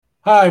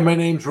Hi, my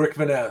name's Rick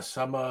Van Ness.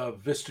 I'm a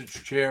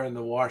Vistage chair in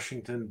the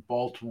Washington,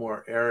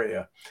 Baltimore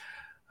area.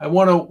 I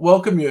want to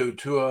welcome you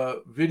to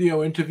a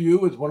video interview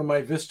with one of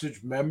my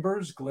Vistage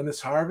members, Glynis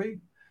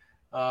Harvey,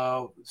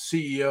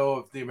 CEO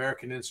of the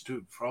American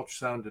Institute for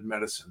Ultrasound and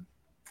Medicine.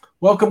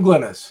 Welcome,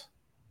 Glynis.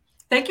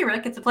 Thank you,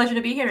 Rick. It's a pleasure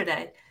to be here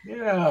today.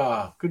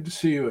 Yeah, good to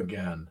see you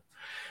again.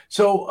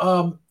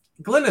 So,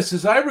 Glynis,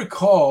 as I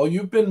recall,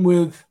 you've been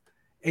with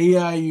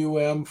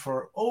AIUM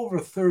for over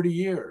 30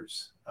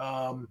 years.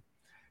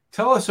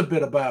 Tell us a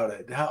bit about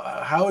it.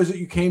 How is it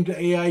you came to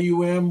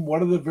AIUM?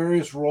 What are the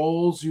various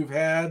roles you've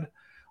had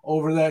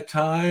over that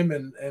time,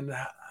 and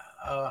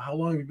how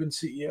long have you been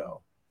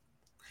CEO?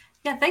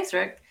 Yeah, thanks,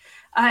 Rick.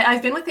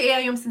 I've been with the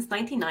AIUM since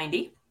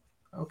 1990.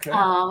 Okay.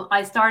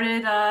 I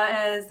started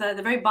as the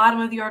very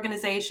bottom of the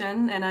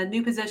organization in a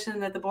new position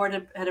that the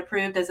board had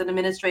approved as an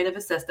administrative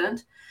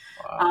assistant.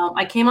 Wow.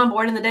 I came on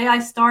board, and the day I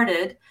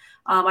started,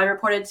 I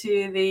reported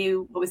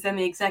to what was then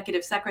the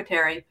executive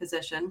secretary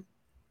position.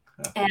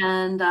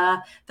 And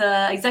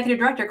the executive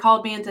director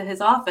called me into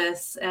his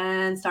office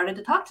and started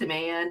to talk to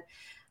me. And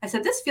I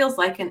said, "This feels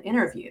like an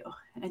interview."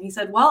 And he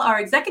said, "Well, our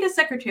executive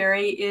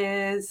secretary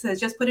has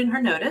just put in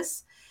her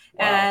notice,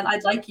 Wow. and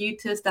I'd like you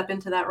to step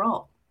into that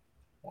role."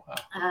 Wow.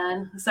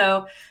 And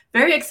so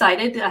very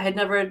excited.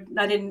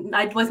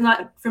 I was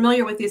not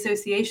familiar with the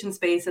association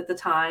space at the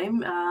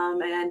time,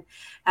 and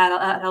had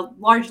a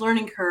large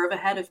learning curve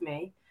ahead of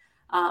me.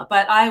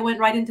 But I went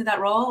right into that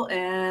role,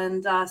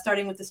 and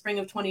starting with the spring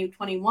of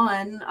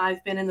 2021,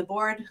 I've been in the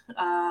board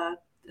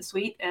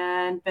suite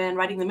and been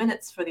writing the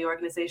minutes for the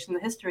organization, the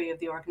history of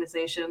the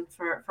organization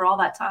for all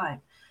that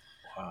time.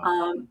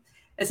 Wow.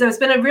 And so it's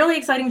been a really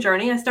exciting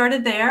journey. I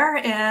started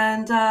there,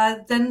 and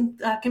then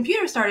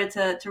computers started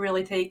to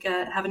really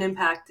have an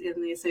impact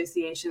in the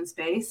association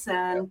space.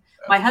 And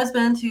my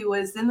husband, who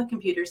was in the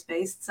computer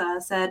space,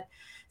 said,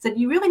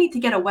 "You really need to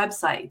get a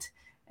website."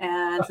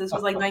 And so this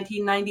was like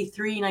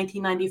 1993,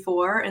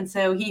 1994. And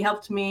so he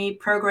helped me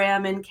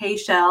program in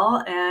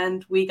K-Shell,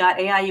 and we got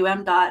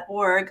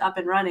AIUM.org up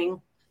and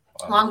running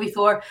long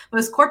before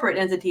most corporate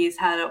entities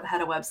had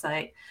a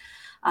website.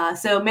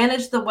 So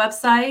managed the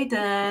website,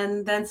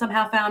 and then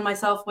somehow found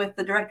myself with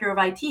the director of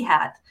IT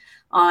hat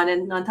on,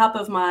 and on top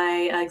of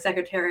my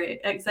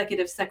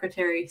executive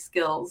secretary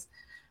skills.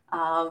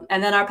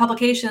 And then our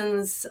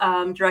publications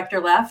director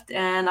left,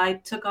 and I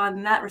took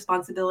on that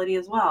responsibility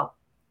as well.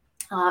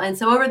 And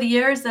so over the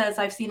years, as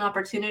I've seen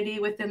opportunity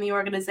within the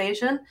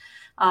organization,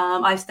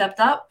 I've stepped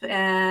up,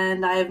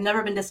 and I have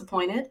never been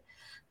disappointed.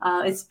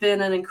 It's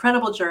been an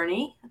incredible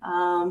journey.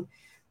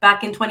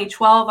 Back in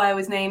 2012, I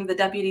was named the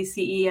deputy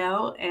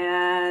CEO,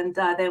 and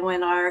then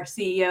when our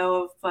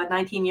CEO of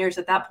 19 years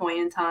at that point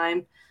in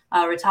time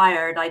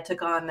retired, I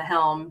took on the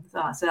helm.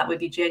 So that would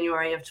be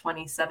January of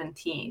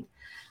 2017.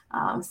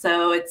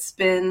 So it's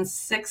been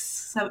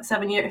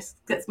 7 years.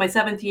 It's my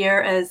 7th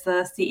year as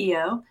the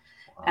CEO.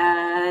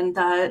 And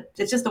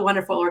it's just a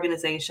wonderful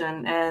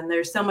organization, and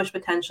there's so much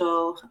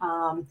potential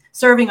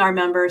serving our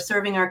members,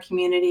 serving our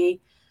community.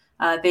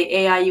 The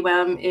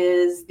AIUM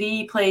is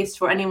the place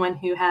for anyone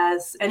who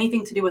has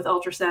anything to do with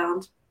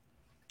ultrasound.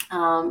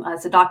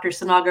 So doctors,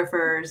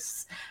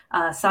 sonographers,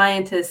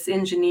 scientists,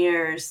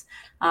 engineers.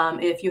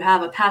 If you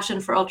have a passion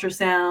for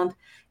ultrasound,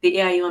 the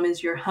AIUM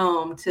is your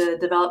home to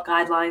develop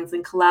guidelines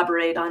and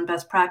collaborate on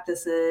best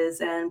practices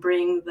and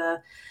bring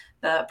the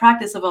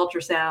practice of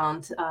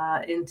ultrasound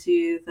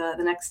into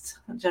the next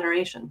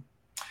generation.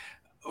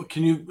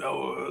 Can you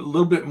a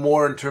little bit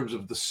more in terms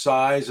of the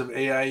size of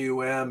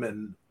AIUM,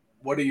 and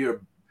what are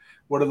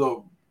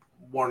the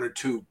one or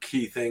two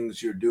key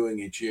things you're doing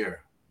each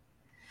year?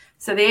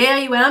 So the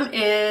AIUM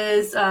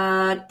is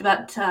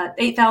about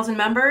 8,000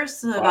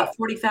 members, Wow. about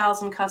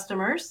 40,000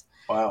 customers.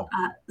 Wow.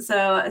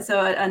 So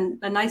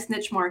a nice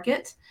niche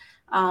market.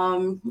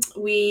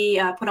 We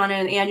put on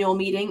an annual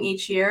meeting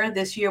each year.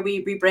 This year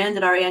we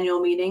rebranded our annual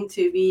meeting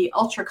to be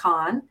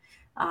UltraCon.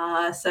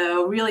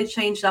 So really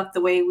changed up the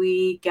way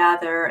we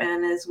gather.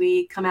 And as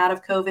we come out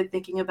of COVID,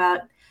 thinking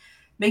about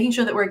making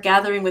sure that we're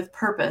gathering with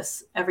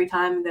purpose every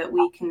time that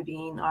we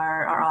convene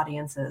our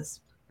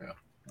audiences. Yeah.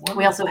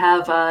 We also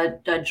have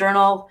a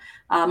journal,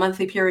 a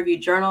monthly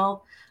peer-reviewed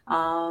journal,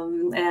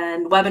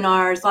 and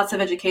webinars, lots of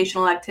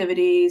educational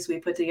activities. We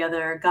put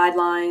together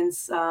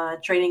guidelines,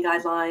 training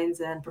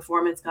guidelines, and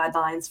performance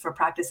guidelines for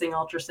practicing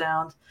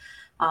ultrasound.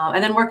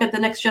 And then work at the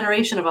next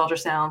generation of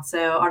ultrasound.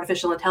 So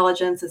artificial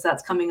intelligence, as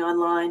that's coming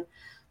online,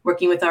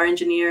 working with our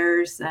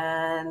engineers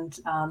and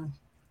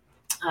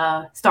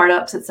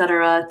startups, et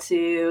cetera,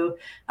 to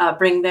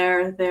bring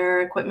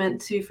their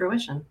equipment to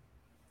fruition.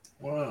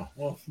 Wow.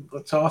 Well,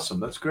 that's awesome.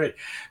 That's great.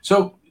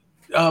 So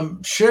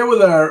share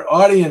with our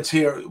audience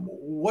here,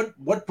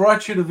 what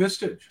brought you to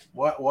Vistage?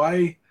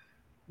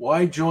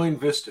 Why join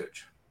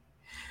Vistage?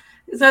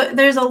 So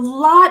there's a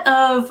lot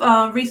of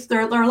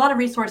there are a lot of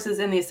resources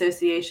in the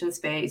association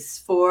space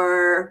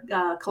for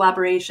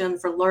collaboration,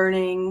 for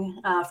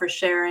learning, for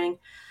sharing,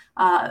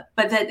 but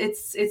that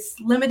it's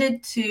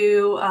limited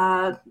to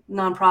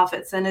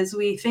nonprofits. And as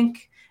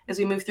as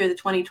we move through the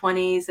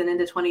 2020s and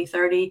into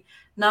 2030,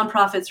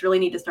 nonprofits really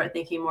need to start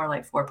thinking more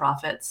like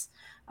for-profits.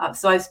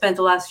 So I've spent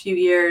the last few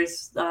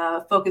years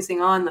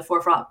focusing on the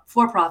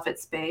for-profit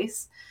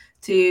space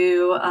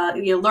to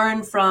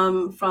learn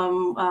from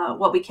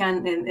what we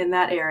can in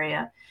that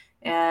area.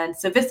 And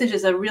so Vistage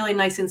is a really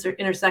nice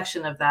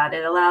intersection of that.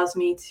 It allows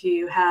me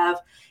to have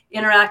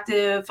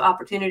interactive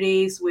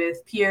opportunities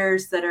with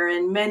peers that are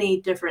in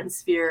many different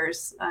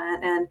spheres.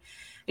 And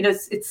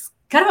it's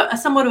kind of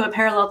somewhat of a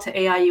parallel to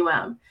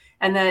AIUM.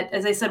 And that,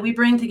 as I said, we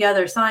bring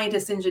together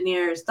scientists,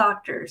 engineers,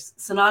 doctors,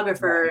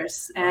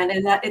 sonographers,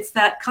 and that it's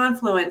that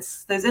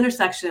confluence, those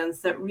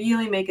intersections that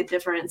really make a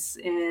difference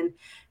in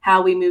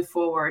how we move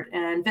forward.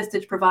 And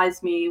Vistage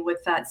provides me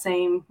with that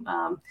same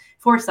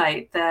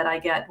foresight that I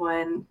get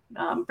when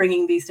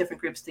bringing these different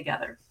groups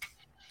together.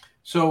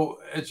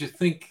 So as you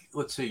think,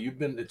 let's say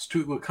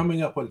we're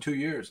coming up on 2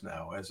 years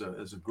now as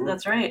a group.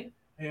 That's right.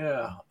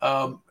 Yeah.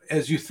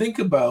 As you think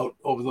about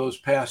over those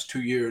past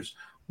 2 years,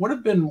 what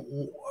have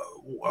been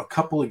a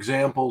couple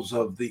examples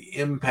of the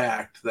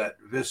impact that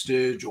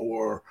Vistage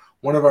or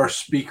one of our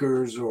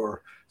speakers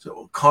or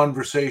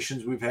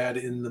conversations we've had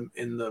in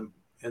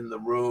the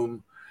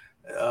room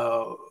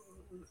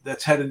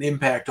that's had an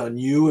impact on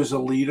you as a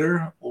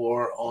leader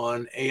or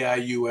on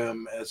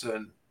AIUM as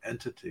an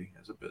entity,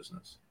 as a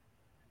business?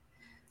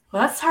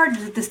 Well, that's hard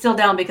to distill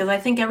down because I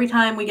think every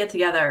time we get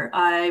together,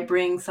 I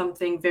bring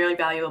something very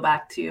valuable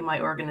back to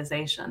my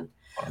organization.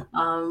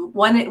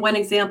 One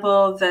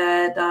example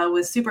that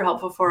was super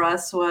helpful for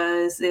us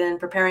was in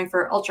preparing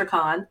for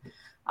UltraCon.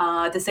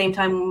 At the same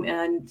time,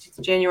 in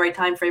January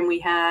timeframe, we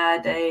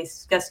had a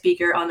guest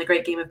speaker on the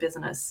Great Game of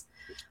Business.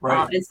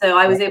 Right. And so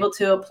I was able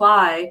to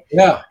apply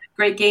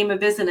Great Game of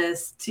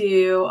Business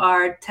to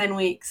our 10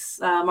 weeks,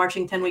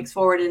 marching 10 weeks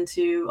forward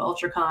into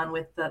UltraCon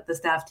with the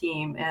staff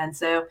team. And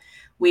so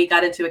we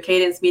got into a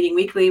cadence meeting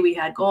weekly. We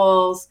had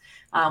goals.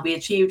 We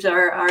achieved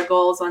our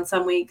goals on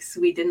some weeks.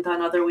 We didn't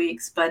on other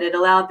weeks, but it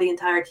allowed the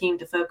entire team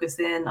to focus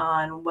in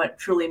on what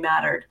truly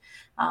mattered.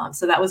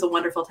 So that was a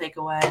wonderful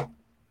takeaway.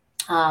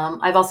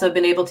 I've also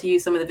been able to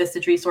use some of the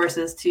Vistage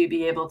resources to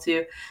be able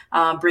to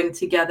bring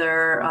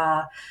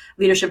together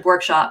leadership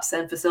workshops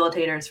and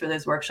facilitators for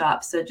those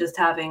workshops. So just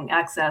having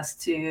access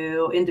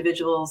to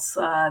individuals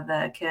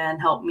that can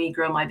help me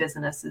grow my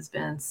business has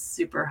been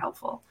super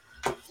helpful.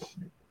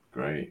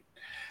 Great.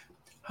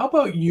 How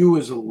about you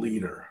as a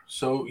leader?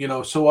 So,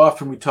 so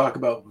often we talk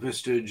about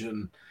Vistage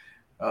and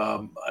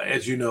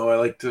as you know, I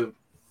like to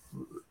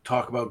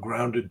talk about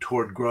grounded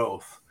toward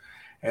growth.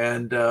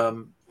 And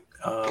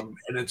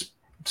it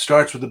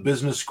starts with the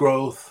business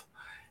growth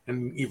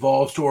and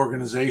evolves to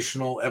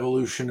organizational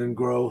evolution and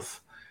growth,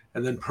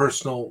 and then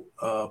personal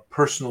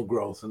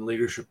growth and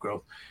leadership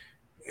growth.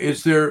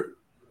 Is there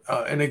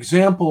an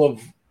example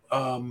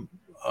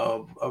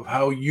of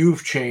how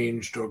you've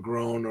changed or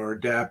grown or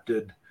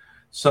adapted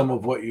some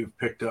of what you've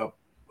picked up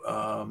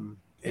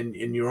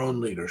in your own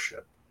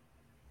leadership?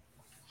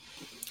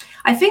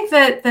 I think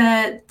that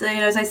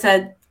as I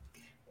said,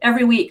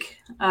 every week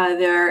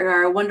there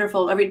are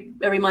wonderful.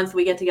 Every month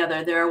we get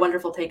together, there are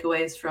wonderful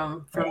takeaways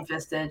from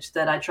Vistage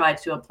that I try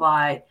to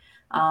apply.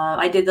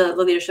 I did the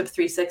Leadership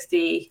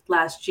 360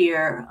 last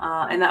year,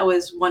 and that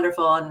was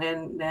wonderful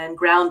and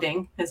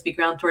grounding as we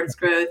ground towards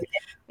growth.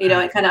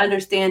 And kind of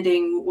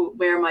understanding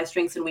where my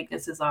strengths and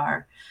weaknesses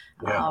are,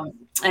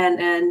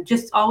 and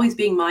just always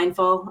being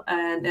mindful.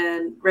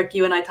 And Rick,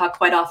 you and I talk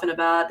quite often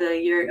about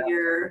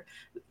your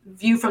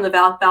view from the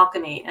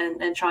balcony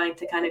and trying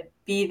to kind of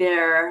be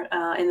there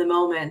in the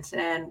moment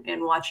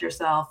and watch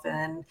yourself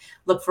and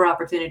look for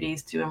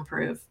opportunities to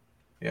improve.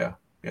 Yeah,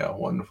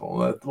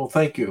 wonderful. Well,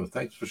 thank you.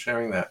 Thanks for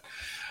sharing that.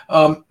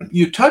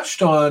 You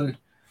touched on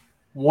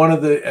one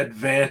of the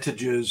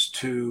advantages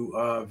to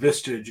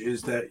Vistage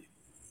is that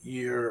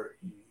you're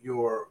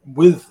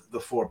with the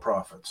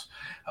for-profits,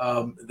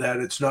 that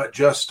it's not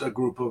just a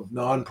group of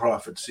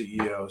nonprofit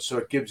CEOs. So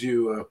it gives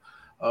you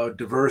a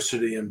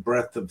diversity and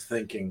breadth of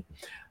thinking.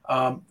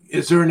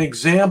 Is there an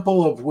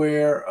example of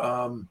where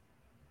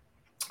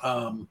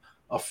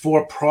a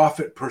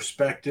for-profit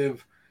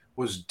perspective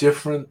was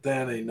different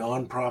than a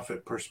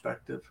nonprofit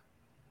perspective?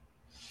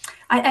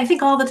 I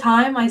think all the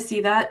time I see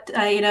that,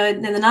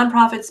 in the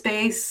nonprofit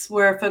space,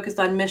 we're focused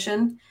on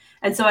mission.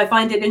 And so I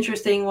find it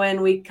interesting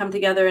when we come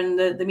together in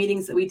the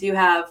meetings that we do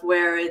have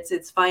where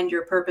it's find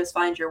your purpose,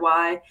 find your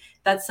why.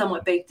 That's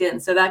somewhat baked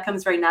in. So that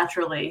comes very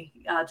naturally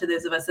to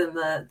those of us in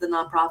the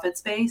nonprofit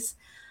space.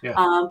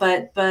 Yeah.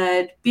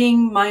 But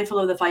being mindful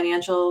of the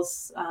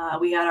financials,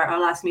 we had our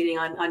last meeting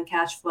on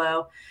cash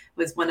flow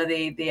was one of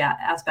the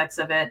aspects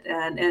of it.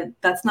 And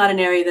that's not an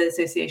area that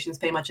associations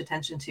pay much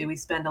attention to. We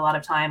spend a lot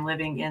of time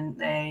living in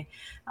a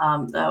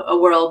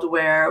world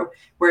where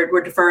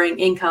we're deferring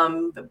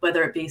income,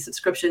 whether it be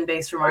subscription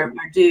based from our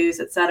dues,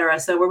 et cetera.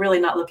 So we're really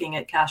not looking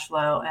at cash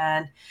flow.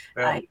 And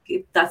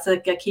that's a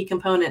key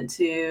component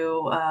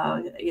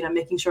to,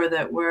 making sure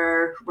that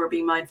we're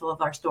being mindful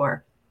of our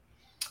store.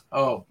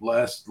 Oh,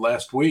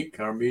 last week,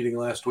 our meeting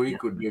last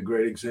week would be a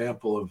great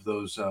example of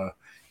those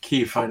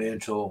key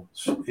financial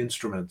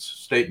instruments,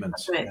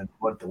 statements, Right. and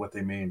what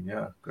they mean.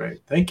 Yeah,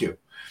 great. Thank you.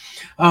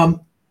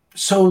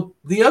 So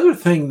the other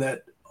thing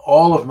that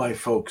all of my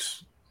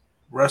folks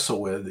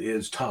wrestle with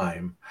is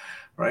time,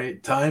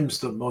 right? Time's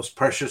the most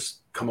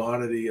precious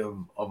commodity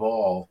of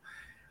all.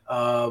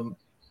 Um,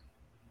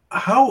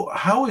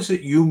 how is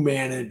it you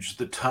manage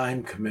the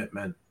time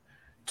commitment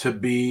to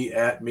be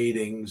at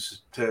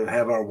meetings, to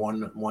have our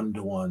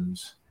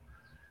one-to-ones?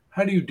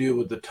 How do you deal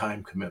with the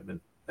time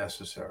commitment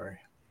necessary?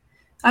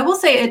 I will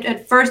say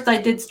at first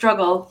I did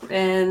struggle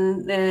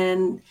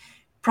in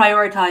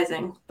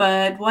prioritizing,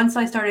 but once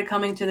I started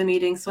coming to the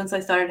meetings, once I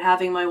started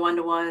having my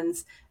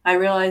one-to-ones, I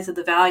realized that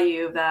the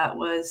value of that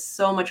was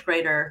so much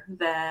greater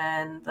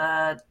than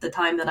the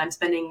time that I'm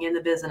spending in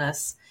the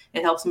business.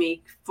 It helps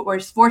me,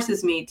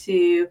 forces me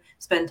to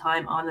spend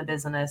time on the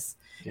business.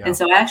 Yeah. And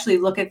so I actually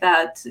look at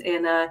that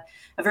in a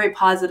very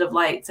positive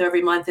light. So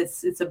every month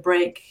it's a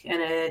break,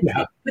 and it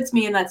puts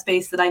me in that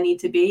space that I need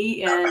to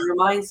be, and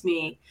reminds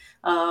me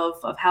of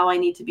how I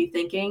need to be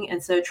thinking.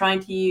 And so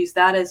trying to use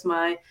that as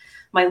my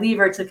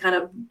lever to kind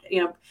of,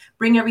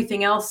 bring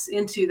everything else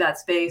into that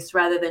space,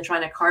 rather than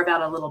trying to carve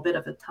out a little bit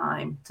of the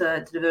time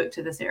to devote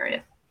to this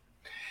area.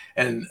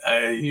 And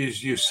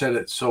you said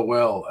it so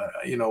well.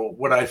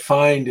 What I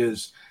find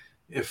is,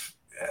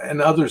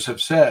 and other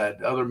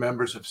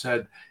members have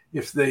said,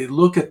 if they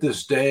look at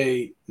this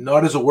day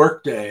not as a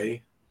work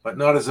day, but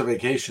not as a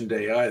vacation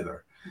day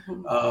either,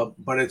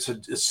 but it's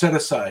a set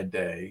aside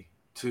day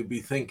to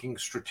be thinking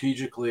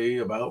strategically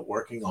about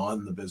working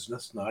on the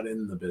business, not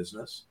in the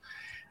business.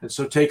 And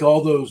so take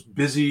all those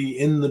busy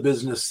in the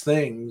business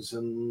things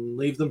and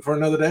leave them for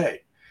another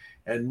day,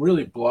 and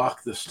really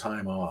block this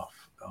time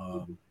off.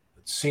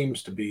 It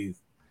seems to be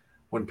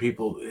when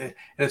people, and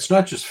it's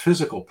not just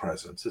physical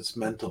presence, it's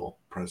mental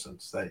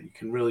presence, that you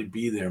can really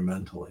be there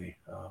mentally.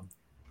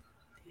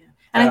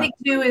 And I think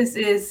too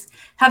is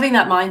having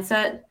that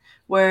mindset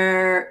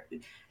where,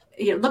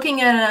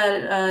 looking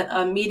at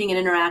a meeting and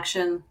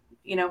interaction,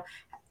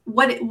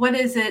 what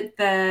is it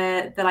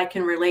that I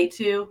can relate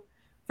to,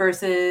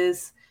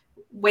 versus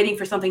waiting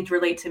for something to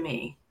relate to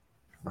me.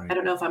 Right. I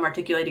don't know if I'm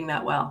articulating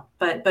that well,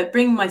 but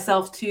bring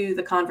myself to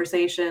the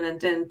conversation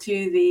and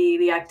to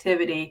the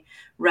activity,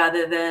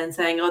 rather than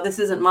saying, oh, this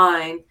isn't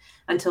mine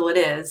until it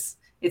is.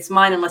 It's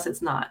mine unless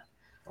it's not.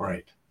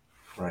 Right.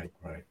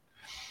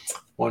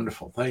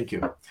 Wonderful. Thank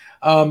you.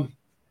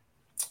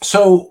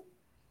 So,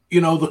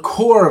 the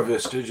core of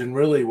Vistage, and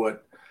really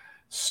what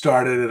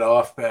started it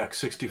off back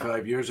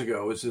 65 years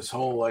ago, is this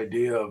whole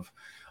idea of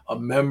a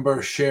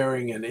member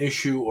sharing an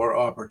issue or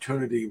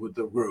opportunity with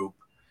the group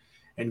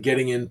and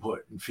getting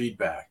input and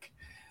feedback.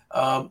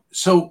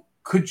 So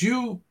could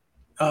you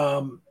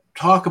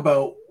talk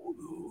about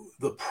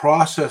the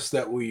process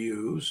that we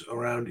use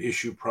around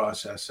issue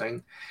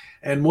processing,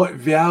 and what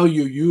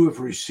value you have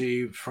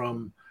received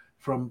from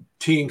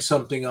teeing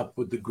something up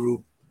with the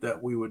group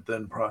that we would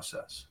then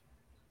process?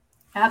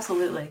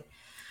 Absolutely.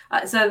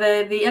 So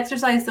the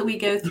exercise that we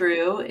go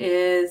through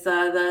is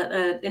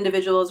the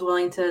individual is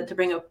willing to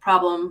bring a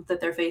problem that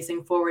they're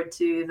facing forward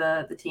to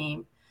the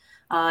team.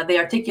 They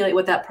articulate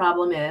what that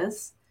problem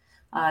is.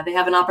 They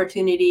have an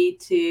opportunity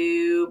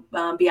to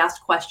be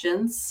asked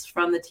questions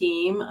from the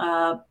team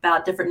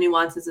about different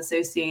nuances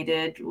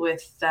associated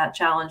with that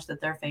challenge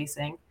that they're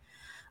facing.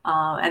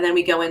 And then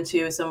we go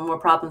into some more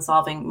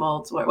problem-solving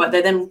molds.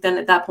 Then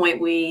at that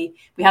point, we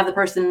have the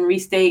person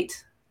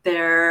restate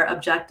their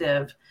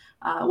objective,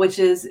 which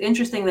is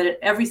interesting that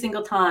every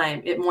single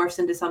time it morphs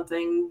into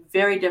something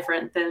very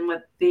different than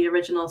what the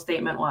original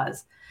statement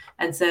was.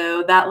 And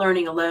so that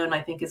learning alone,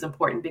 I think, is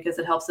important, because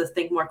it helps us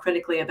think more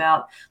critically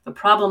about the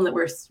problem that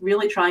we're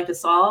really trying to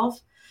solve,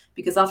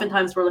 because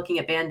oftentimes we're looking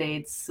at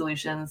Band-Aid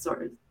solutions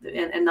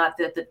and not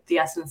the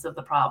essence of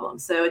the problem.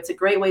 So it's a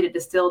great way to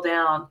distill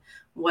down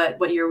what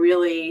you're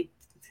really,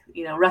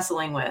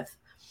 wrestling with.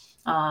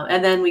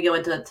 And then we go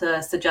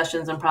into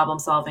suggestions and problem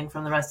solving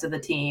from the rest of the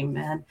team.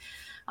 And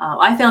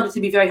I found it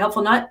to be very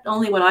helpful, not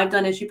only when I've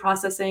done issue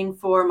processing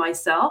for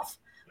myself,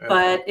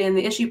 but in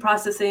the issue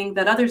processing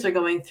that others are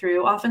going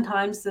through.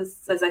 Oftentimes,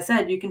 as I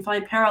said, you can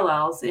find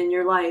parallels in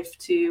your life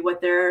to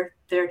what they're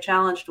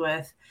challenged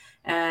with,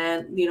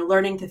 and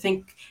learning to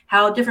think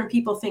how different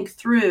people think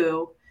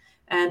through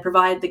and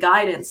provide the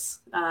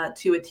guidance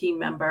to a team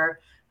member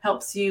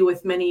helps you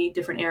with many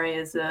different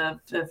areas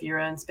of your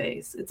own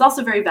space. It's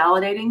also very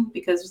validating,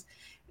 because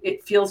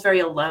it feels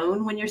very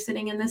alone when you're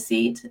sitting in the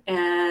seat,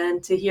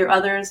 and to hear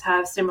others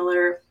have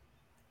similar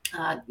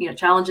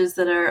challenges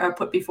that are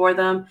put before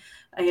them.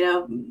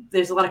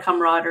 There's a lot of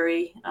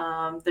camaraderie.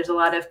 There's a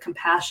lot of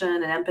compassion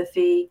and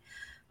empathy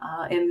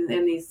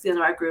in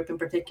our group in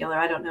particular.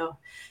 I don't know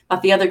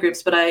about the other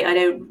groups, but I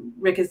know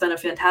Rick has done a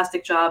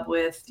fantastic job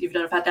you've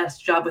done a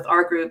fantastic job with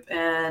our group,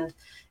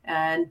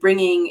 and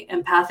bringing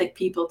empathic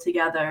people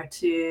together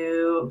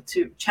to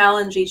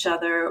challenge each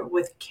other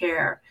with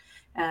care.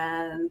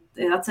 And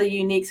that's a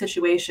unique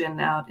situation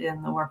out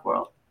in the work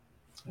world.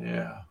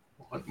 Yeah.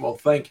 Well,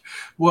 thank you.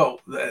 Well,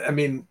 I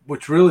mean,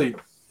 which really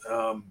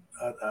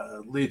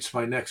leads to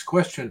my next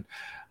question.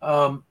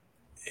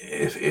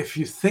 if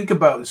you think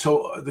about,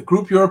 so the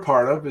group you're a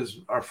part of is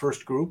our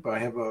first group. I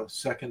have a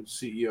second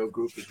CEO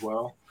group as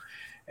well,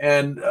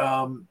 and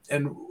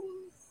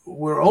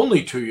we're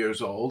only 2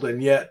 years old,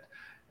 and yet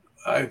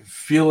I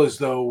feel as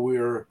though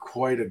we're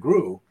quite a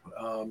group,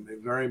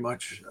 very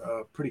much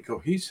pretty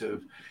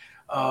cohesive.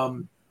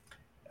 Um,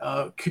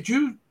 could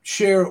you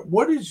share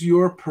what is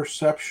your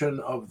perception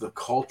of the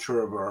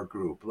culture of our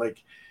group?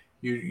 Like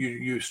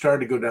you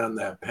started to go down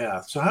that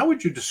path. So how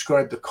would you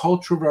describe the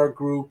culture of our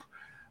group?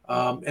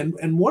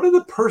 And what are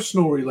the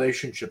personal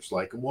relationships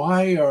like?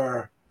 Why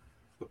are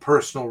the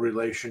personal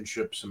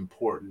relationships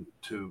important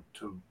to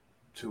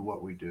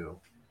what we do?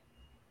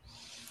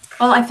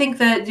 Well, I think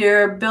that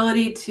your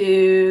ability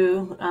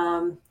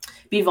to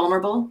be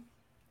vulnerable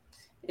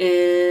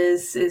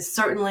is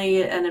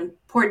certainly an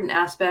important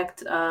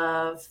aspect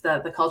of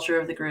the culture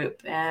of the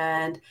group.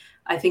 And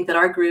I think that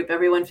our group,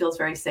 everyone feels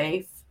very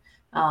safe,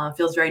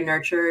 feels very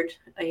nurtured.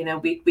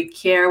 We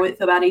care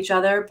about each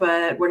other,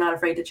 but we're not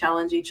afraid to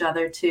challenge each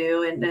other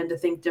too, and to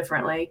think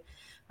differently.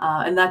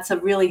 And that's a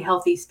really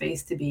healthy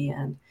space to be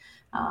in.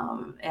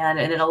 And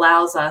it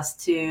allows us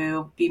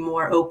to be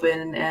more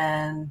open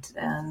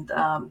and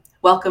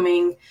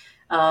welcoming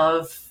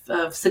of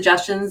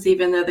suggestions,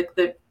 even though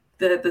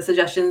the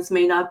suggestions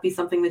may not be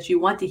something that you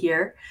want to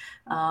hear.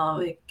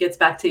 It gets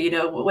back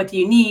to, what do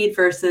you need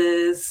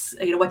versus,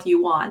 what do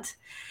you want?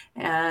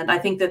 And I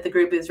think that the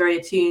group is very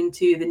attuned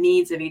to the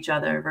needs of each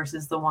other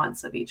versus the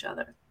wants of each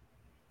other.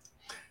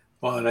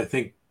 Well, and I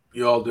think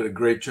you all did a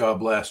great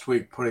job last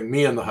week putting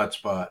me in the hot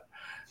spot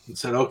and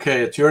said,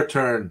 okay, it's your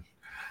turn.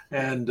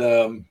 And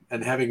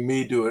having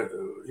me do it,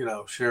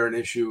 share an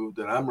issue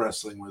that I'm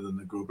wrestling with in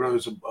the group. It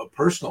was a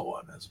personal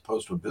one as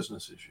opposed to a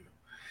business issue.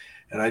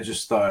 And I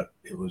just thought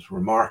it was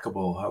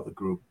remarkable how the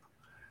group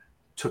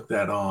took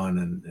that on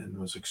and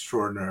was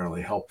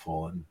extraordinarily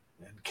helpful and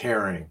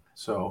caring.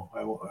 So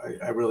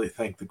I really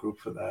thank the group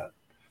for that.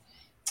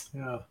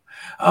 Yeah.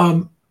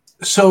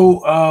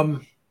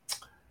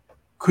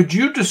 Could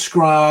you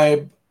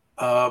describe,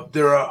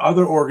 there are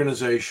other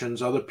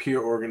organizations, other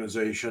peer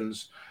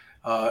organizations,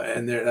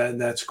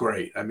 and that's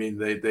great. I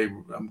mean,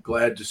 I'm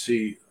glad to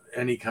see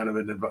any kind of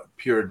a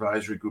peer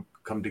advisory group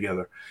come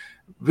together.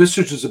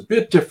 Vistage is a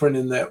bit different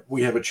in that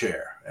we have a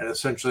chair, and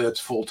essentially that's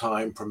full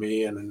time for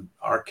me. And in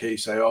our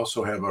case, I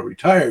also have a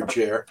retired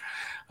chair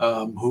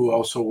who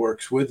also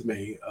works with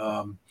me,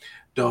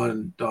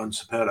 Don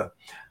Cepeda.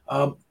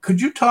 Could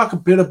you talk a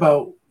bit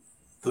about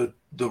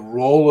the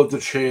role of the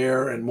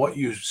chair and what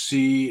you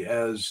see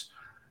as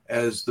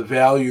the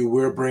value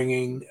we're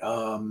bringing,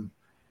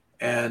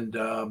 and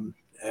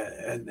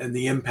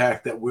the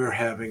impact that we're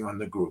having on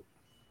the group?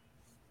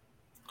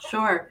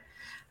 Sure.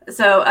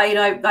 So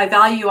I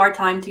value our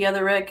time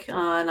together, Rick,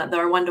 on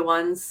our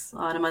one-to-ones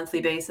on a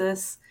monthly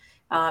basis.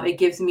 It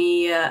gives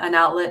me an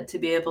outlet to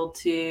be able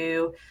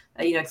to,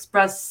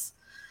 express,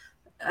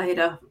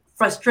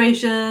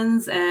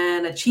 frustrations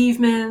and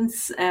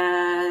achievements,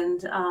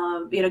 and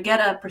get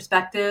a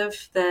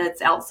perspective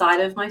that's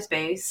outside of my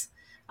space,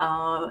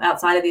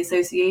 outside of the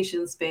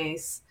association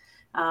space,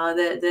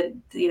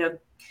 that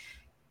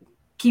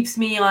keeps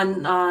me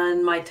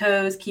on my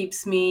toes,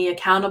 keeps me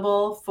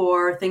accountable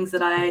for things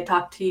that I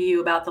talked to you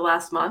about the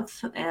last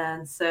month.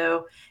 And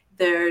so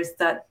there's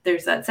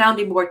that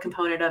sounding board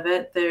component of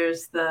it.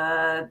 There's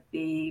the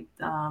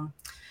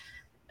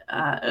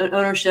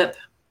ownership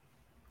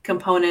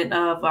component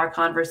of our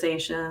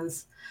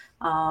conversations.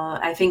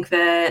 I think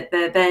that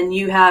then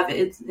you have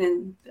it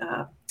in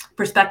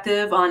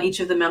perspective on each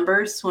of the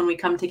members when we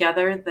come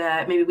together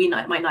that maybe we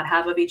might not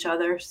have of each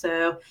other.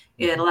 So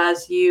it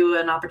allows you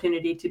an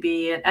opportunity to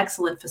be an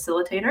excellent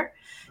facilitator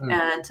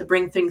and to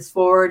bring things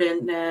forward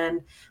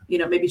and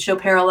maybe show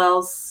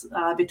parallels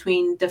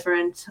between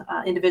different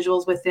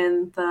individuals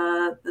within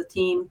the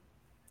team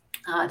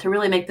to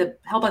really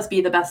help us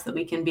be the best that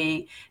we can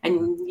be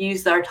and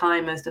use our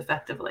time most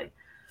effectively.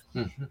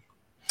 Mm-hmm.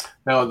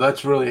 No,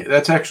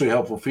 that's actually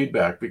helpful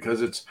feedback,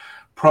 because it's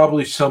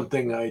probably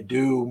something I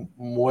do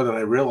more than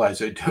I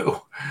realize I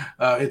do.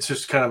 It's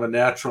just kind of a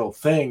natural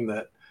thing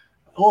that,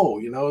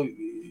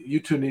 you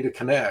two need to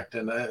connect.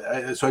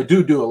 And so I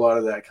do a lot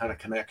of that kind of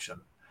connection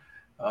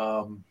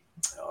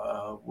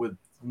with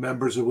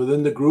members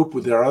within the group,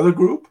 with their other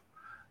group,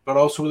 but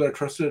also with our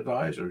trusted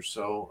advisors.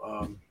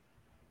 So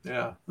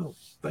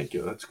thank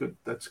you. That's good.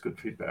 That's good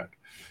feedback.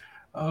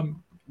 So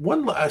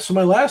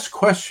my last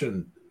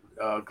question,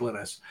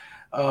 Glynis,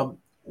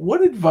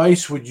 what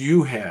advice would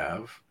you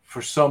have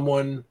for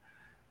someone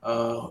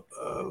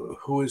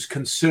who is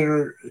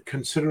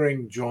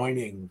considering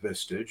joining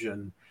Vistage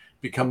and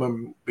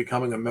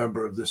becoming a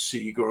member of the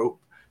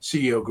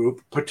CEO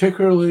group,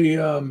 particularly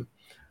a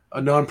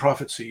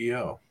nonprofit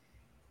CEO?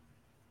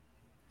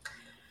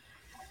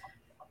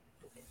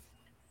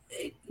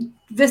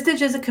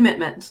 Vistage is a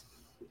commitment,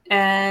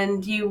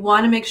 and you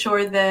want to make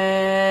sure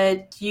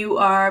that you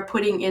are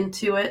putting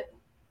into it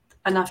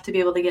enough to be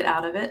able to get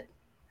out of it.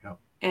 Yep.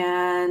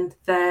 And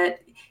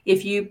that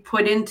if you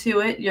put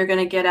into it, you're going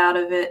to get out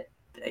of it.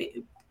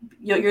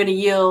 You're going to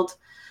yield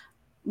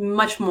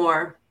much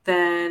more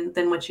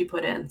than what you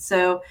put in.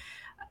 So,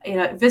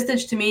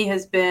 Vistage to me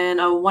has been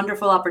a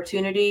wonderful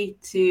opportunity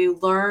to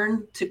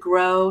learn, to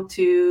grow,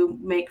 to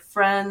make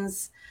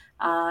friends,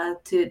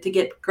 to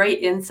get great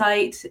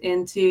insight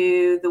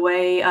into the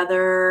way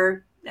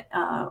other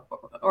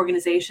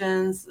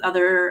organizations,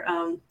 other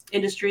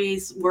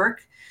industries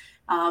work,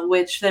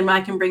 which then I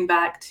can bring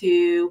back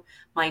to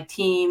my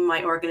team,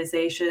 my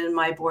organization,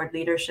 my board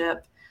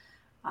leadership.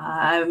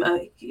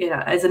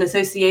 As an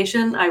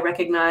association, I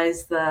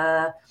recognize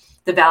the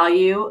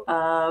value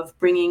of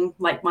bringing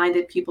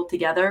like-minded people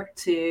together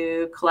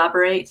to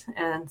collaborate.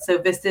 And so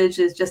Vistage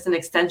is just an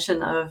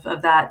extension of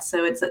that.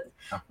 So it's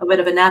a bit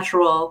of a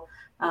natural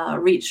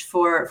reach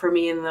for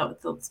me in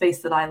the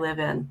space that I live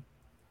in.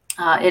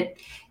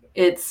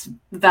 It's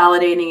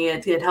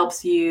validating. It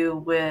helps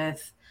you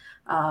with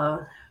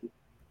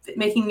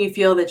making you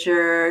feel that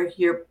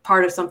you're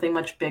part of something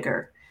much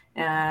bigger,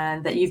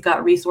 and that you've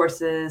got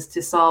resources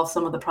to solve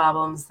some of the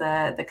problems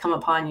that come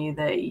upon you,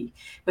 that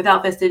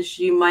without Vistage,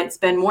 you might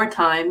spend more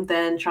time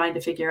than trying to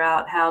figure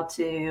out how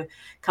to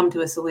come to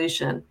a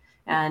solution.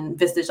 And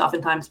Vistage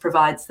oftentimes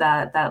provides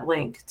that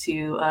link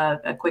to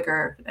a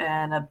quicker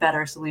and a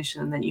better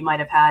solution than you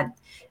might have had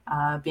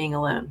being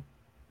alone.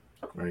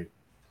 Great.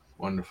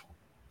 Wonderful.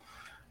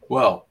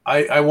 Well,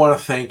 I want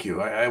to thank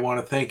you. I want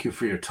to thank you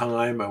for your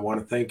time. I want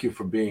to thank you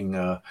for being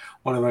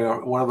one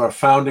of our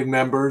founding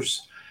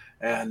members,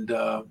 and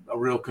a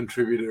real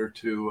contributor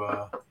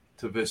to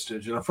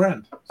Vistage, and a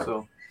friend.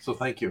 So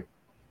thank you.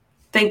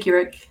 Thank you,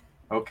 Rick.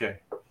 Okay.